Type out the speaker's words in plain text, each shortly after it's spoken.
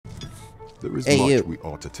There is Hey, much you. we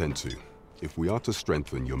ought to tend to, if we are to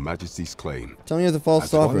strengthen your majesty's claim. Tell me of the false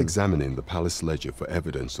As while sovereign. examining the palace ledger for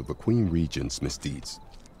evidence of the Queen Regent's misdeeds,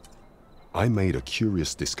 I made a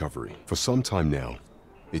curious discovery. For some time now,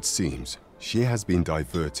 it seems, she has been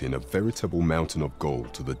diverting a veritable mountain of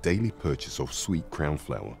gold to the daily purchase of sweet crown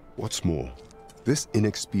flower. What's more, this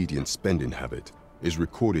inexpedient spending habit is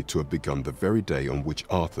recorded to have begun the very day on which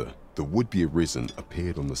Arthur, the would-be arisen,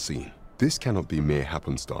 appeared on the scene. This cannot be mere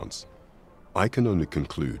happenstance. I can only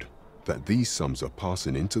conclude that these sums are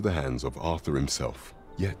passing into the hands of Arthur himself.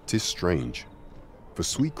 Yet 'tis strange, for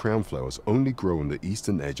sweet crown flowers only grow on the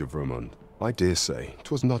eastern edge of Vermont. I dare say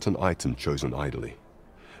 'twas not an item chosen idly.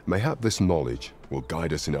 Mayhap this knowledge will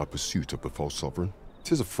guide us in our pursuit of the false sovereign.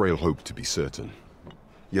 'Tis a frail hope, to be certain.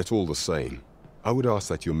 Yet all the same, I would ask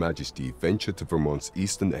that your majesty venture to Vermont's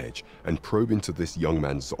eastern edge and probe into this young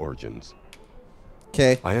man's origins.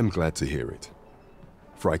 Okay. I am glad to hear it,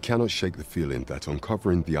 for I cannot shake the feeling that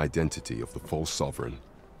uncovering the identity of the false sovereign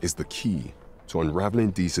is the key to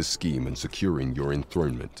unraveling Deeza's scheme and securing your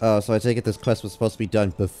enthronement. Oh, so I take it this quest was supposed to be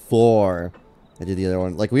done before I did the other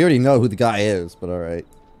one. Like, we already know who the guy is, but alright.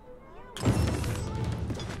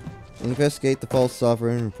 Investigate the false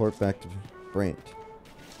sovereign and report back to Brant.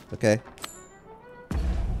 Okay.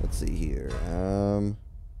 Let's see here.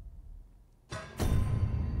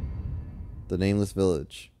 The Nameless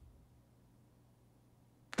Village.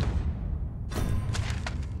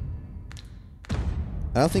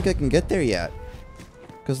 I don't think I can get there yet.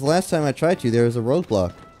 Because the last time I tried to, there was a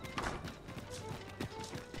roadblock.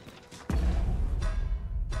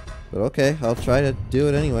 But okay, I'll try to do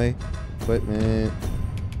it anyway. Equipment.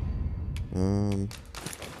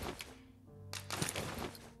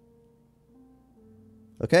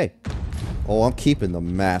 Okay. Oh, I'm keeping the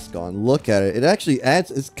mask on. Look at it. It actually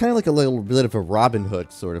adds... It's kind of like a little bit of a Robin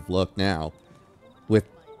Hood sort of look now. With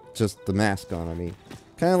just the mask on, I mean.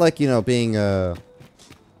 Kind of like, you know, being, I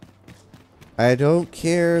don't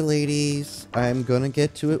care, ladies. I'm gonna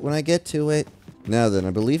get to it when I get to it. Now then,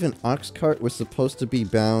 I believe an Oxcart was supposed to be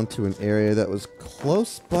bound to an area that was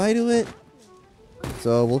close by to it.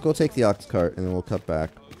 So we'll go take the Oxcart and then we'll cut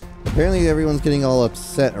back. Apparently everyone's getting all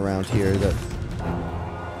upset around here that...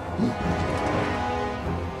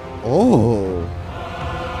 Oh!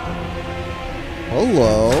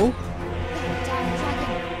 Hello!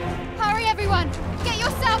 Hurry, everyone! Get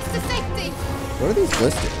yourselves to safety! What are these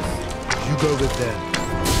blisters? You go with them.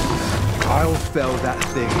 I'll fell that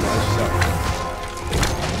thing myself.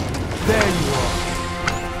 There you are.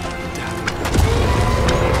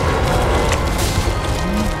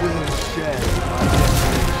 You will share my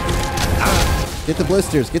destination. Get the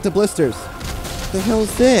blisters! Get the blisters! What the hell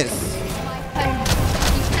is this? My home.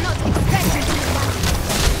 You cannot expect me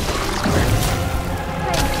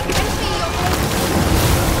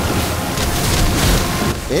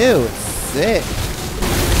to Ew, it's sick.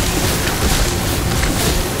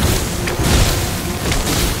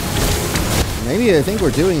 Maybe I think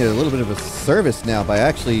we're doing it a little bit of a service now by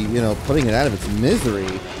actually, you know, putting it out of its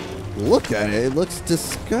misery. Look at it. It looks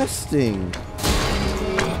disgusting.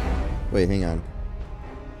 Wait, hang on.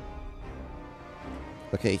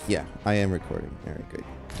 Okay, yeah, I am recording. Alright, great.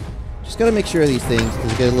 Just gotta make sure of these things,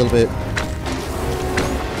 because you get a little bit...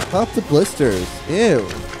 Pop the blisters. Ew.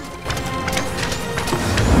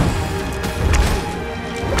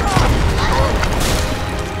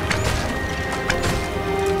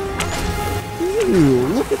 Ew,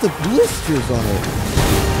 look at the blisters on it.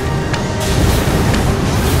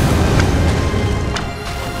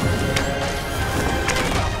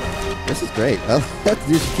 This is great. All I have to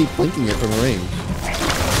do is keep blinking it from a range.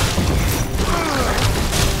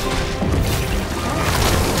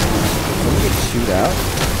 Somebody get shoot out?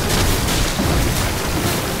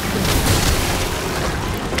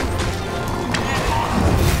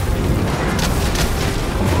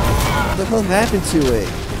 What the hell happened to it?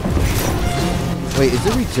 Wait, is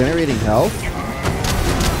it regenerating health?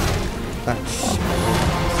 Ah, shit.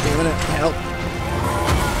 Stamina, help.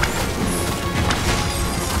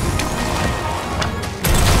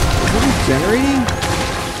 Is it regenerating?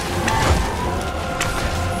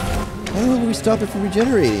 Why would we stop it from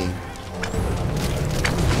regenerating?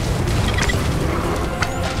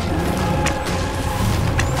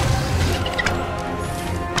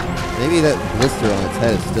 Maybe that blister on its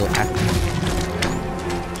head is still active.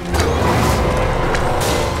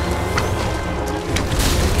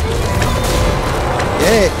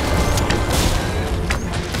 Get it!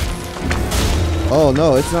 Oh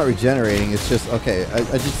no, it's not regenerating, it's just, okay,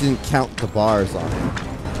 I just didn't count the bars on it.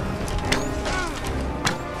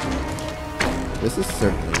 This is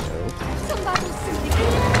certainly new.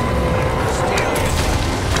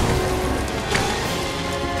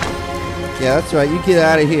 Yeah, that's right. You get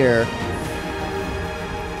out of here.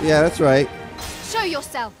 Yeah, that's right. Show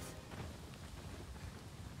yourself.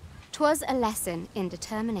 'Twas a lesson in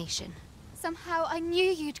determination. Somehow I knew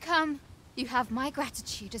you'd come. You have my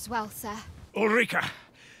gratitude as well, sir. Ulrika,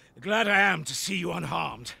 glad I am to see you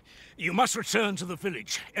unharmed. You must return to the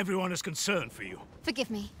village. Everyone is concerned for you. Forgive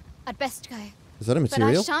me. I'd best go. Is that a But I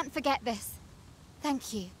material? shan't forget this.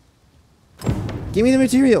 Thank you. Give me the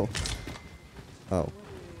material. Oh.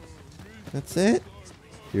 That's it?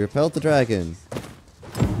 You repelled the dragon.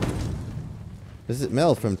 Visit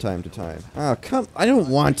Melve from time to time. Oh, come. I don't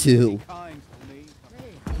want to.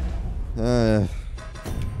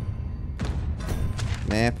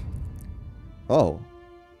 Map. Oh.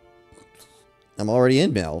 I'm already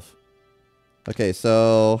in Melve. Okay,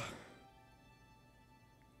 so...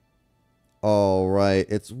 Alright,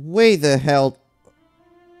 it's way the hell...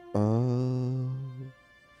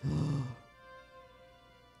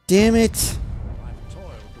 Damn it!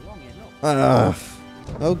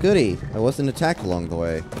 Oh goody, I wasn't attacked along the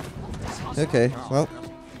way. Okay, well,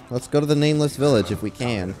 let's go to the Nameless Village if we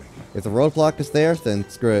can. If the roadblock is there, then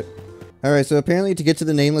screw it. Alright, so apparently to get to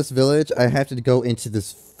the Nameless Village, I have to go into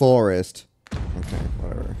this forest. Okay,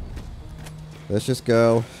 whatever. Let's just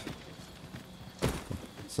go.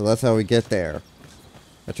 So that's how we get there.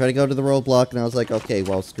 I tried to go to the roadblock and I was like, okay,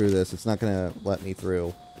 well, screw this. It's not gonna let me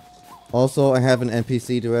through. Also, I have an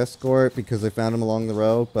NPC to escort because I found him along the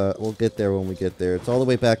road, but we'll get there when we get there. It's all the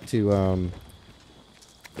way back to,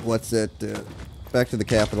 what's it? Back to the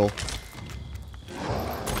capital.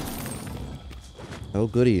 Oh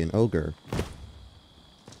goody, an ogre.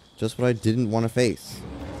 Just what I didn't want to face.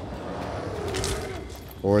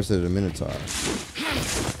 Or is it a minotaur?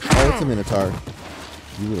 Oh, it's a minotaur.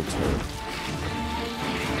 You little turd.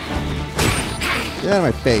 Get out of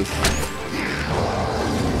my face.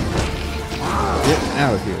 Get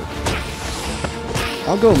out of here.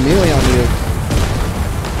 I'll go melee on you.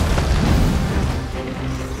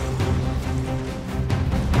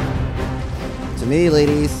 To me,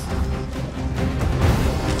 ladies.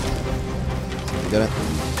 You got it.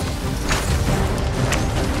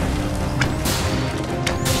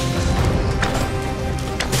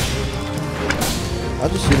 I'll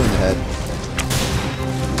just shoot him in the head.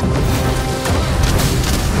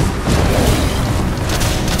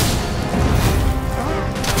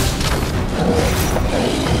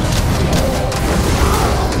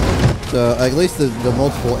 So at least the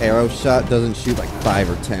multiple arrow shot doesn't shoot like 5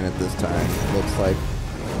 or 10 at this time, it looks like.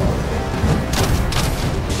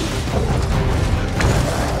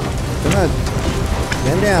 Come on.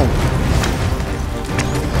 Get him down.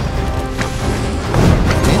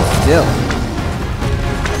 Stand still.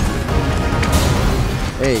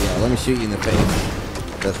 There you go, let me shoot you in the face.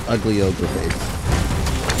 That ugly ogre face.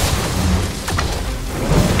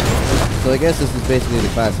 So I guess this is basically the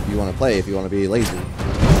class if you want to play, if you want to be lazy.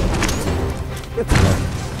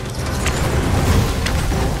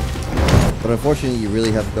 But unfortunately, you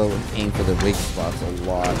really have to go and aim for the weak spots a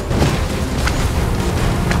lot.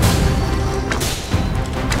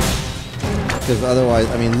 Because otherwise,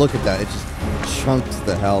 I mean, look at that. It just chunks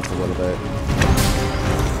the health a little bit.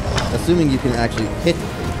 Assuming you can actually hit the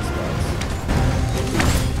weak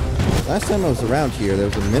spots. Last time I was around here, there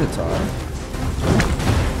was a minotaur.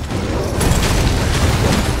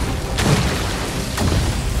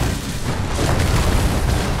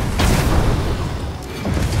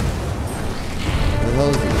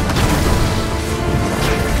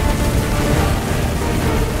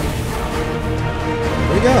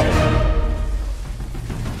 Where'd he go?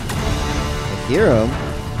 I hear him.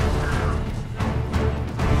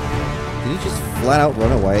 Did he just flat out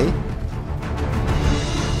run away?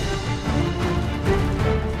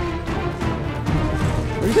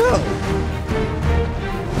 Where'd he go?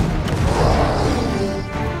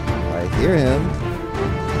 I hear him.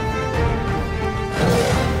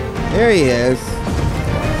 There he is.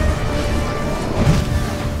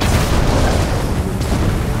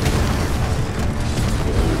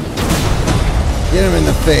 Get him in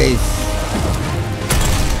the face.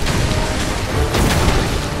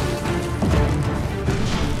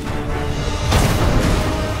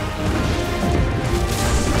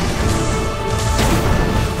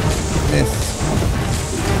 Miss.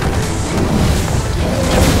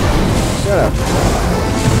 Shut up.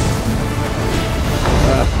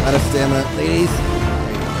 Out of stamina, ladies.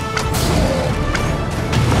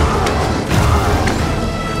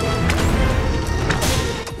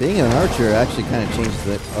 Being an archer actually kind of changes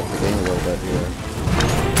it up the game a little bit here.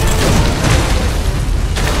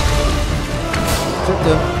 Tripped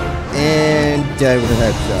him. And died with a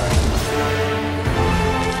headshot.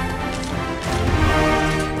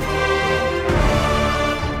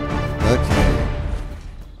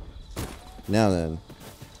 Now then.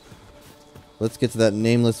 Let's get to that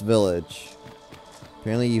Nameless Village.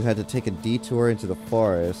 Apparently you had to take a detour into the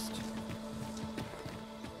forest.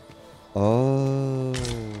 Oh,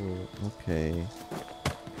 okay.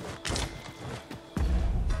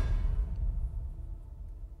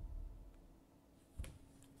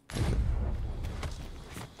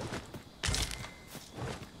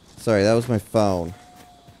 Sorry, that was my phone.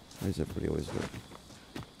 Why does everybody always do it?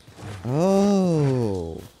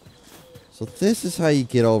 Oh. So this is how you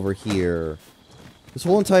get over here. This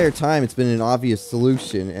whole entire time it's been an obvious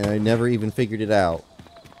solution and I never even figured it out.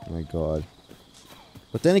 Oh my god.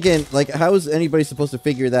 But then again, like, how is anybody supposed to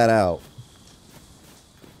figure that out?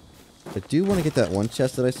 I do want to get that one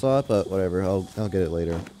chest that I saw, but whatever, I'll get it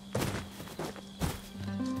later.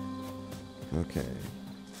 Okay.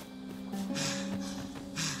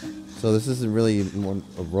 So this isn't really a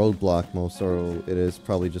roadblock, most, or it is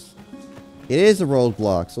probably just... It is a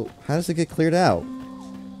roadblock, so how does it get cleared out?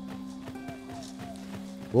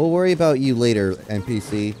 We'll worry about you later,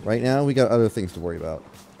 NPC. Right now, we got other things to worry about.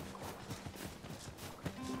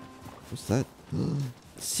 What's that?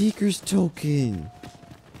 Seeker's token!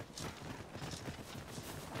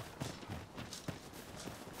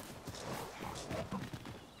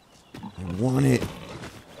 I want it!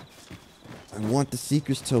 I want the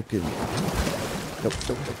Seeker's token! Nope, nope,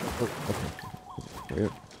 nope, nope, okay.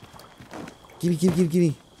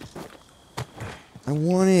 Gimme! I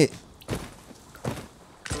want it!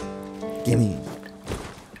 Gimme!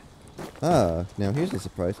 Ah, now here's a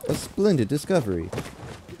surprise. A splendid discovery!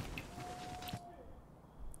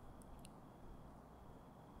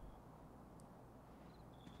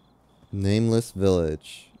 Nameless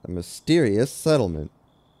Village. A mysterious settlement.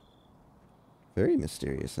 Very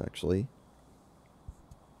mysterious, actually.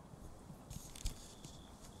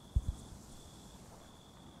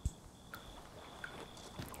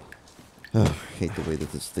 Oh, I hate the way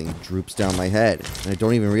that this thing droops down my head, and I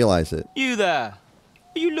don't even realize it. You there!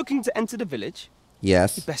 Are you looking to enter the village?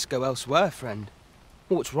 Yes. You'd best go elsewhere, friend.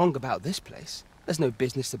 What's wrong about this place? There's no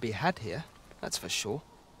business to be had here, that's for sure.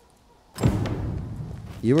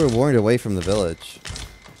 You were warned away from the village.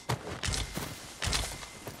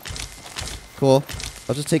 Cool.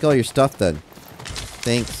 I'll just take all your stuff then.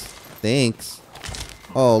 Thanks.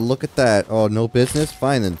 Oh, look at that. Oh, no business?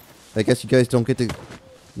 Fine then. I guess you guys don't get to,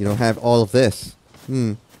 you know, have all of this.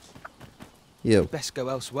 You. Best go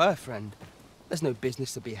elsewhere, friend. There's no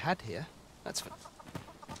business to be had here. That's for...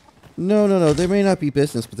 No. There may not be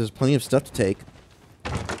business, but there's plenty of stuff to take.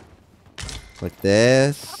 Like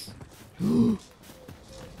this. You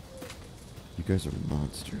guys are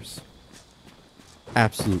monsters.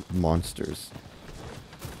 Absolute monsters.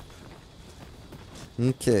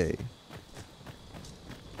 Okay.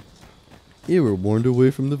 You were warned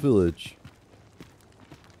away from the village.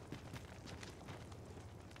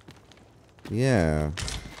 Yeah.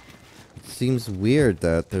 It seems weird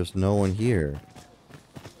that there's no one here.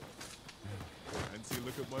 Fancy a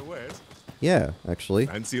look at my wares? Yeah, actually.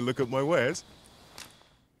 Fancy a look at my wares?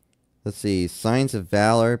 Let's see. Signs of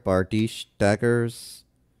Valor, Bardiche daggers.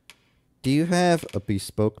 Do you have a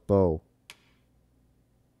bespoke bow?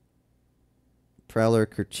 Prowler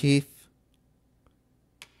kerchief.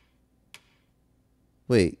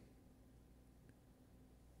 Wait.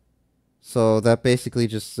 So that basically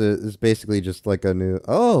just is basically just like a new...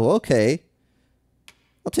 Oh, okay.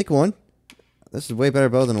 I'll take one. This is way better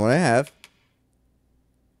bow than what I have.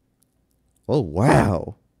 Oh,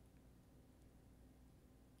 wow.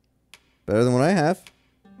 Better than what I have.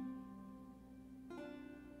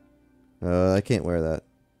 I can't wear that.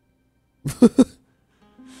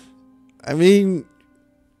 I mean...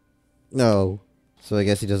 No. So I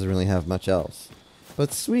guess he doesn't really have much else.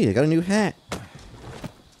 But sweet, I got a new hat.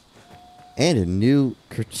 And a new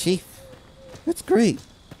kerchief. That's great.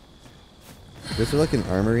 Is there like an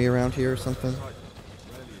armory around here or something?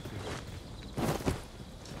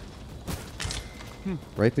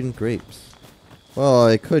 Ripened grapes. Well,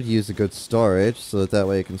 I could use a good storage, so that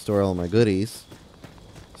way I can store all my goodies.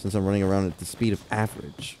 Since I'm running around at the speed of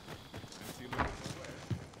average.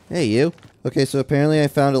 Hey, you. Okay, so apparently I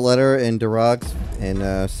found a letter in Durag's,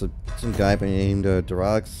 and some guy by the name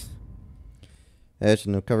Durag's. Edge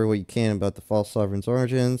and uncover what you can about the false sovereign's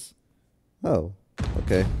origins. Oh,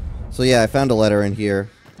 okay. So yeah, I found a letter in here.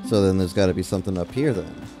 So then there's got to be something up here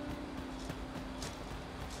then.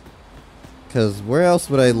 Because where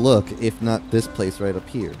else would I look if not this place right up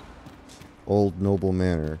here? Old Noble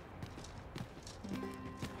Manor.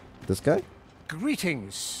 This guy?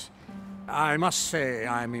 Greetings. I must say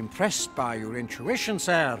I'm impressed by your intuition,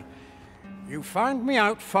 sir. You found me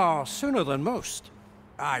out far sooner than most.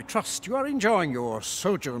 I trust you are enjoying your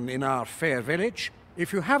sojourn in our fair village.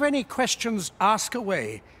 If you have any questions, ask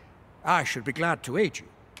away. I should be glad to aid you.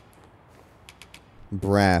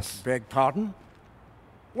 Brass. Beg pardon?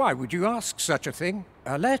 Why would you ask such a thing?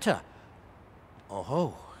 A letter?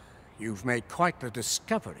 Oh, you've made quite the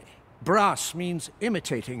discovery. Brass means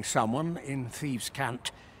imitating someone in thieves'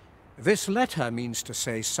 cant. This letter means to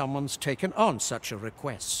say someone's taken on such a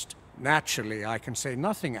request. Naturally, I can say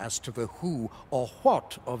nothing as to the who or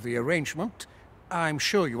what of the arrangement. I'm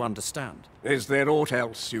sure you understand. Is there aught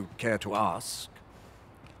else you'd care to ask?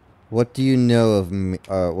 What do you know of me?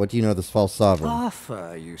 What do you know of this false sovereign?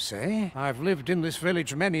 Arthur, you say? I've lived in this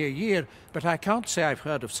village many a year, but I can't say I've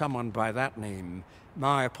heard of someone by that name.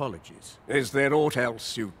 My apologies. Is there aught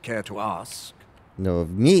else you care to ask? Know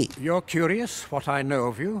of me? You're curious what I know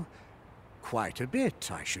of you? Quite a bit,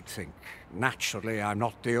 I should think. Naturally, I'm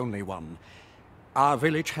not the only one. Our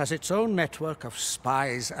village has its own network of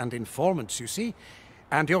spies and informants, you see,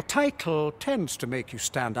 and your title tends to make you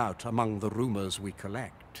stand out among the rumors we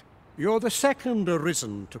collect. You're the second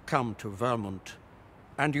arisen to come to Vermont,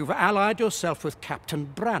 and you've allied yourself with Captain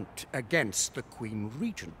Brant against the Queen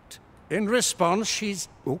Regent. In response, she's...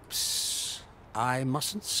 Oops. I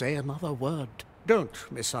mustn't say another word.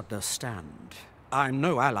 Don't misunderstand. I'm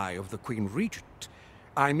no ally of the Queen Regent.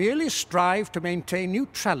 I merely strive to maintain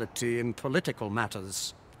neutrality in political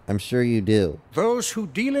matters. I'm sure you do. Those who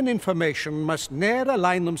deal in information must ne'er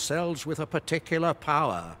align themselves with a particular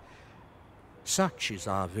power. Such is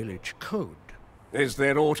our village code. Is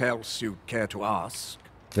there aught else you'd care to ask?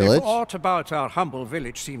 Village? If aught about our humble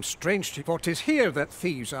village seems strange to you, for 'tis here that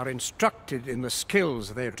thieves are instructed in the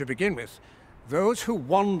skills they're to begin with. Those who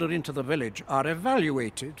wander into the village are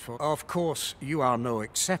evaluated for... Of course, you are no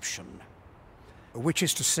exception. Which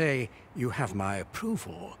is to say, you have my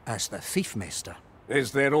approval as the thief-master.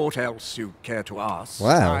 Is there aught else you care to ask?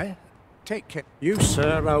 Wow. Take care. You,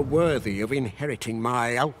 sir, are worthy of inheriting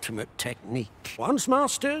my ultimate technique. Once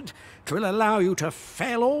mastered, 'twill allow you to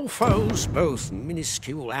fell all foes, both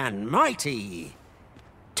minuscule and mighty.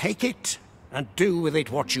 Take it, and do with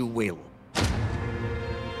it what you will.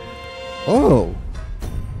 Oh.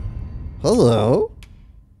 Hello?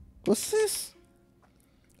 What's this?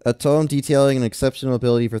 A tome detailing an exceptional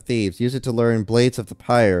ability for thieves. Use it to learn Blades of the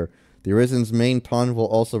Pyre. The Arisen's main pawn will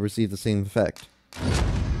also receive the same effect.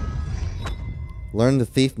 Learn the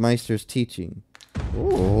Thief Meister's teaching.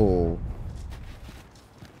 Oh.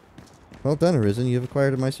 Well done, Arisen. You have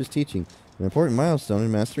acquired a Meister's teaching. An important milestone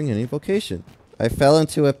in mastering any vocation. I fell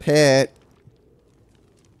into a pit.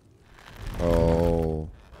 Oh.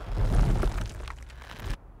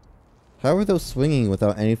 How are those swinging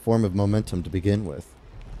without any form of momentum to begin with?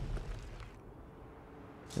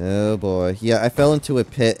 Oh boy. Yeah, I fell into a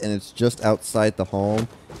pit and it's just outside the home.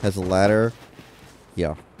 Has a ladder.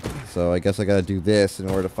 Yeah. So I guess I gotta do this in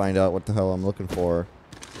order to find out what the hell I'm looking for.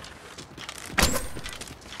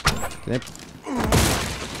 Can I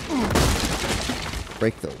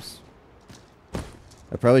break those?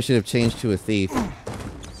 I probably should have changed to a thief.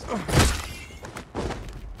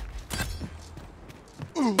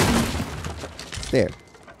 There.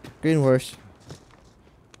 Green horse.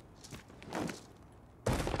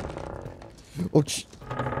 Oh,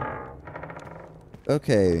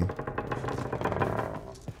 okay.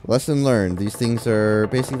 Lesson learned. These things are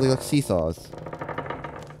basically like seesaws.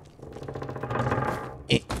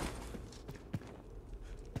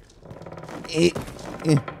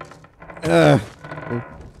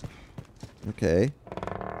 Okay.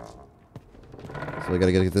 So I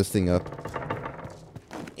gotta get this thing up.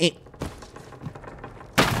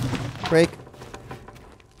 Break.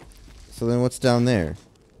 So then what's down there?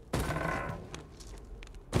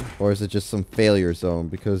 Or is it just some failure zone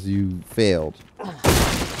because you failed?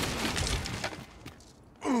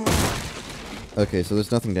 Okay, so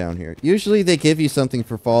there's nothing down here. Usually they give you something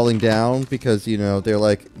for falling down because, you know, they're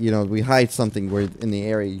like, you know, we hide something where in the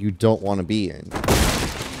area you don't want to be in.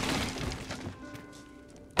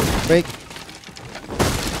 Break.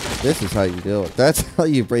 This is how you do it. That's how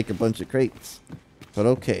you break a bunch of crates. But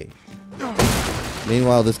okay.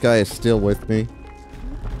 Meanwhile, this guy is still with me.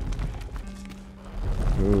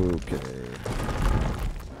 Okay.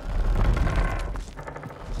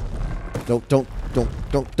 Don't.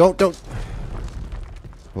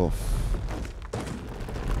 Oof.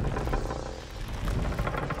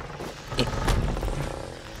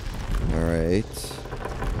 Alright.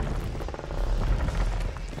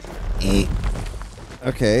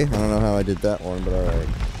 Okay, I don't know how I did that one, but alright.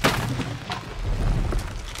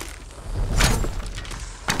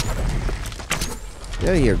 Get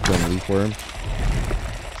out of here, gun leaf worm.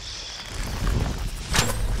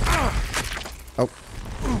 Oh.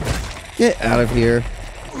 Get out of here.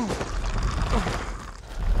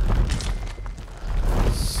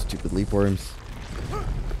 Stupid leaf worms.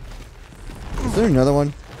 Is there another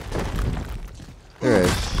one? There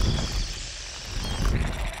is.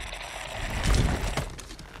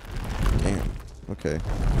 Damn. Okay.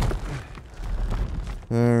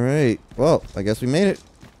 Alright. Well, I guess we made it.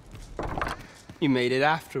 You made it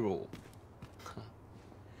after all.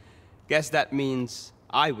 Guess that means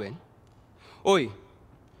I win. Oi,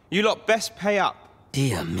 you lot best pay up.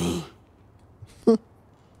 Dear me.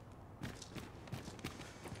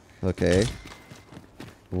 Okay.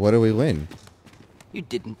 What do we win? You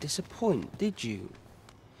didn't disappoint, did you?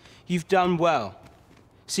 You've done well.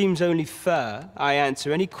 Seems only fair I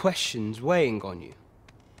answer any questions weighing on you.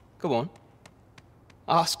 Go on.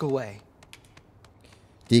 Ask away.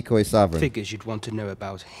 Decoy Sovereign. Figures you'd want to know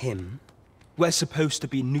about him. We're supposed to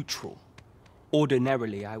be neutral.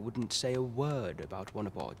 Ordinarily, I wouldn't say a word about one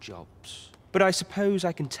of our jobs. But I suppose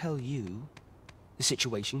I can tell you, the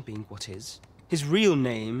situation being what is. His real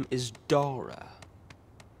name is Dara.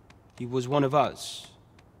 He was one of us,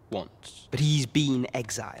 once. But he's been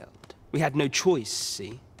exiled. We had no choice,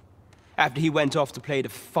 see? After he went off to play the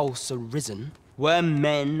false arisen, we're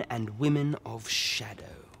men and women of shadow.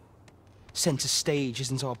 Center stage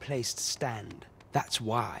isn't our place to stand. That's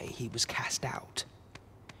why he was cast out.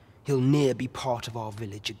 He'll ne'er be part of our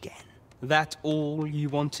village again. That all you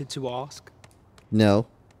wanted to ask? No.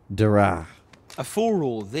 Dara. For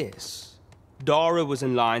all this, Dara was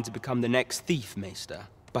in line to become the next thief maester,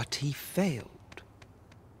 but he failed.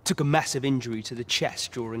 Took a massive injury to the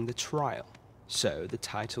chest during the trial, so the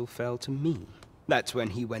title fell to me. That's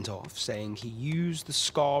when he went off, saying he used the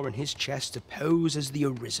scar in his chest to pose as the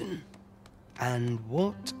Arisen. And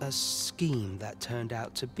what a scheme that turned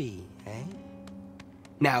out to be, eh?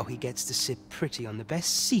 Now he gets to sit pretty on the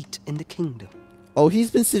best seat in the kingdom. Oh,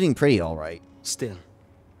 he's been sitting pretty alright. Still,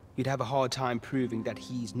 you'd have a hard time proving that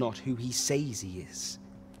he's not who he says he is.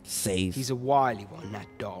 He's a wily one, that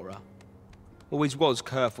Dara. Always was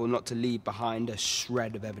careful not to leave behind a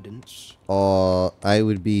shred of evidence. I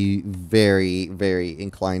would be very, very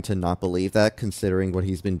inclined to not believe that, considering what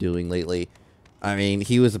he's been doing lately. I mean,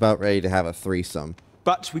 he was about ready to have a threesome.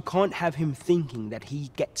 But we can't have him thinking that he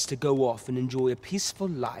gets to go off and enjoy a peaceful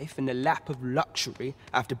life in a lap of luxury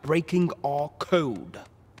after breaking our code.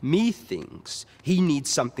 Methinks he needs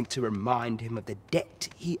something to remind him of the debt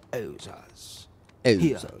he owes us.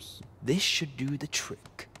 Here, this should do the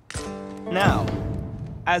trick. Now,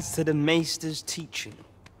 as to the Maester's teaching,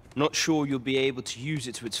 not sure you'll be able to use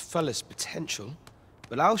it to its fullest potential,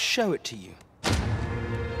 but I'll show it to you.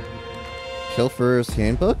 Pilferer's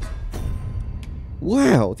Handbook?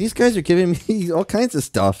 Wow, these guys are giving me all kinds of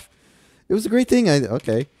stuff. It was a great thing.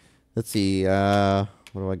 Okay. Let's see. What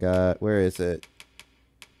do I got? Where is it?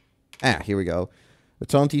 Ah, here we go. The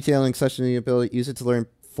tone detailing such an ability. Use it to learn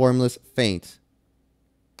Formless Feint.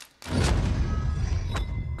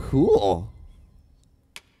 Cool.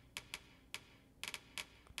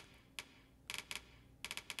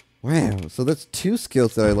 Wow, so that's 2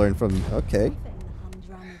 skills that I learned from. Okay.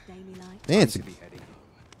 Man, it's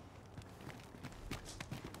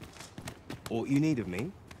All you need of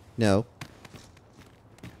me? no.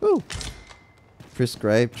 Ooh.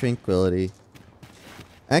 Prescribed tranquility.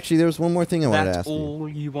 Actually, there was one more thing I wanted to ask you. That's all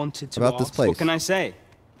you wanted to about ask? this place. What can I say?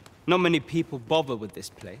 Not many people bother with this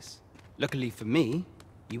place. Luckily for me,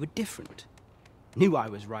 you were different. Knew I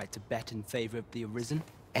was right to bet in favor of the Arisen.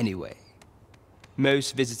 Anyway,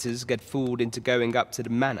 most visitors get fooled into going up to the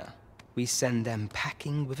manor. We send them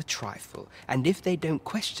packing with a trifle, and if they don't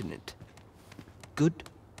question it, good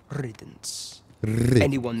riddance.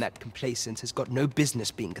 Anyone that complacent has got no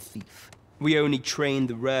business being a thief. We only train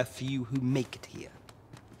the rare few who make it here.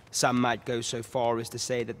 Some might go so far as to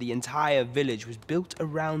say that the entire village was built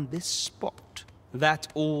around this spot. That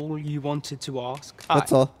all you wanted to ask?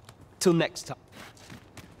 That's all. Till next time.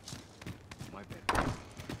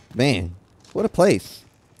 Man, what a place.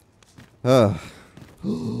 Ugh.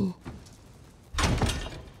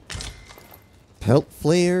 Pelt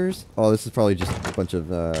flares? Oh, this is probably just a bunch of,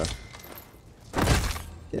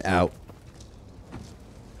 Get out.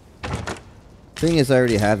 Thing is, I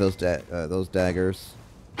already have those daggers.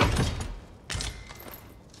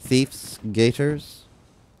 Thief's Gators.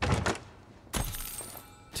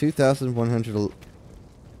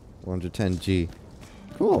 2,110G.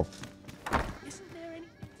 Cool.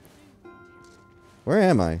 Where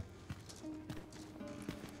am I?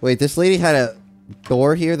 Wait, this lady had a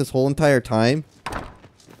door here this whole entire time?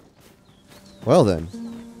 Well then.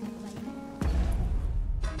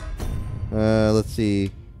 Let's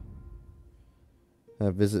see.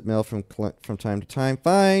 Visit Melve from time to time.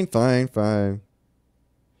 Fine, fine, fine.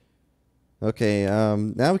 Okay,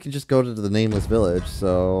 now we can just go to the Nameless Village,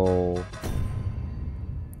 so...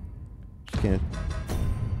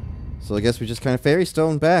 So I guess we just kind of fairy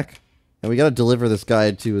stone back. And we gotta deliver this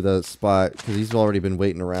guy to the spot, because he's already been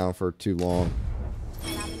waiting around for too long.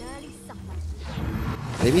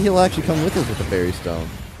 Maybe he'll actually come with us with the fairy stone.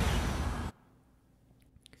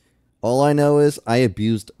 All I know is I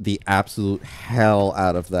abused the absolute hell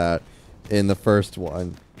out of that in the first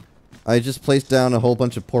one. I just placed down a whole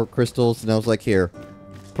bunch of port crystals, and I was like, here,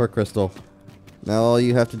 port crystal. Now all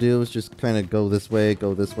you have to do is just kind of go this way,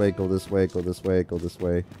 go this way, go this way, go this way, go this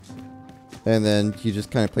way. And then you just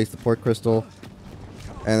kind of place the port crystal.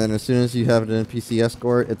 And then as soon as you have an NPC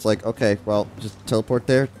escort, it's like, okay, well, just teleport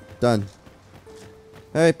there, done.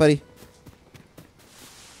 Alright, buddy.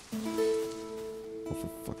 Oh, for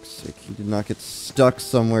fuck's sake, he did not get stuck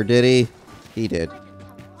somewhere, did he? He did.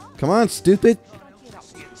 Come on, stupid!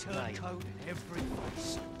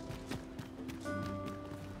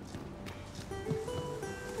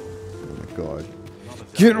 God.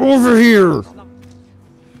 Get over here!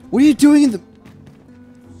 What are you doing in the...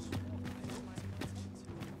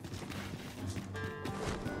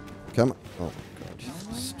 Come on. Oh,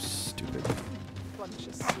 God. Stupid.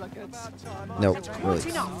 No, really.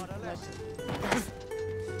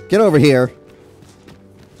 Get over here!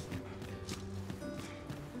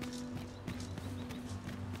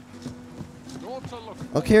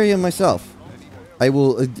 I'll carry him myself. I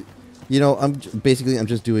will... you know, I'm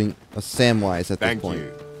just doing a Samwise at this point.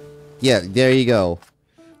 Thank you. Yeah, there you go.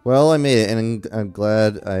 Well, I made it, and I'm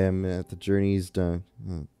glad I am at the journey's done.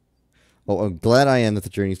 Oh, I'm glad I am that the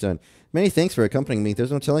journey's done. Many thanks for accompanying me.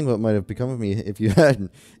 There's no telling what might have become of me if you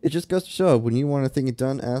hadn't. It just goes to show, when you want a thing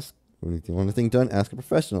done, ask a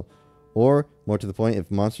professional. Or, more to the point, if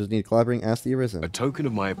monsters need collaborating, ask the Arisen. A token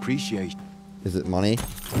of my appreciation. Is it money?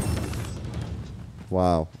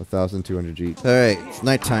 Wow, 1,200 G. Alright, it's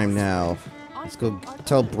nighttime now. Let's go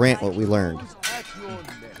tell Brant what we learned.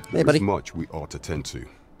 Hey, buddy. There is much we ought to tend to,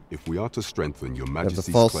 if we are to strengthen your Majesty's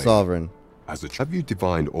the false claim. sovereign. Have you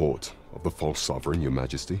divined aught of the false sovereign, your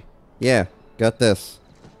Majesty? Yeah, got this.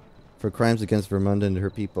 For crimes against Vermunda and her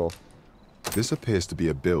people. This appears to be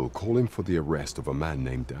a bill calling for the arrest of a man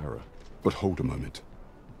named Dara. But hold a moment.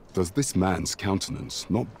 Does this man's countenance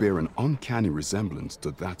not bear an uncanny resemblance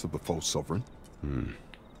to that of the false sovereign?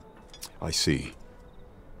 I see.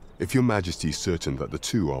 If your Majesty is certain that the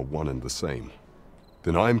two are one and the same,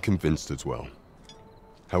 then I am convinced as well.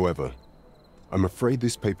 However, I'm afraid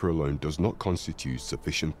this paper alone does not constitute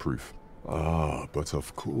sufficient proof. Ah, but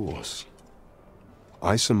of course.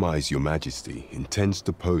 I surmise your Majesty intends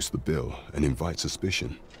to post the bill and invite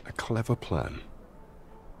suspicion. A clever plan.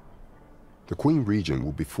 The Queen Regent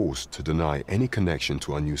will be forced to deny any connection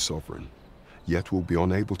to our new sovereign, yet will be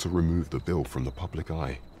unable to remove the bill from the public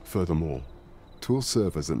eye. Furthermore, 'twill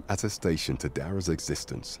serve as an attestation to Dara's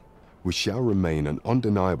existence, which shall remain an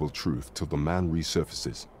undeniable truth till the man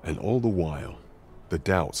resurfaces, and all the while, the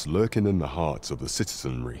doubts lurking in the hearts of the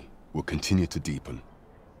citizenry will continue to deepen.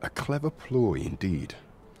 A clever ploy indeed.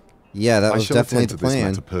 Yeah, that was definitely the plan. I shall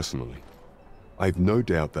attend to this matter personally. I have no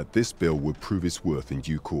doubt that this bill will prove its worth in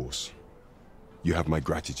due course. You have my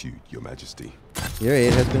gratitude, your Majesty. Your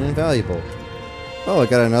aid has been invaluable. Oh, I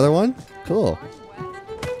got another one? Cool.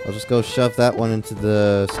 I'll just go shove that one into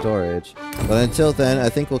the storage. But until then, I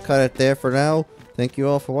think we'll cut it there for now. Thank you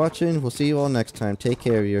all for watching. We'll see you all next time. Take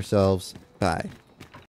care of yourselves. Bye.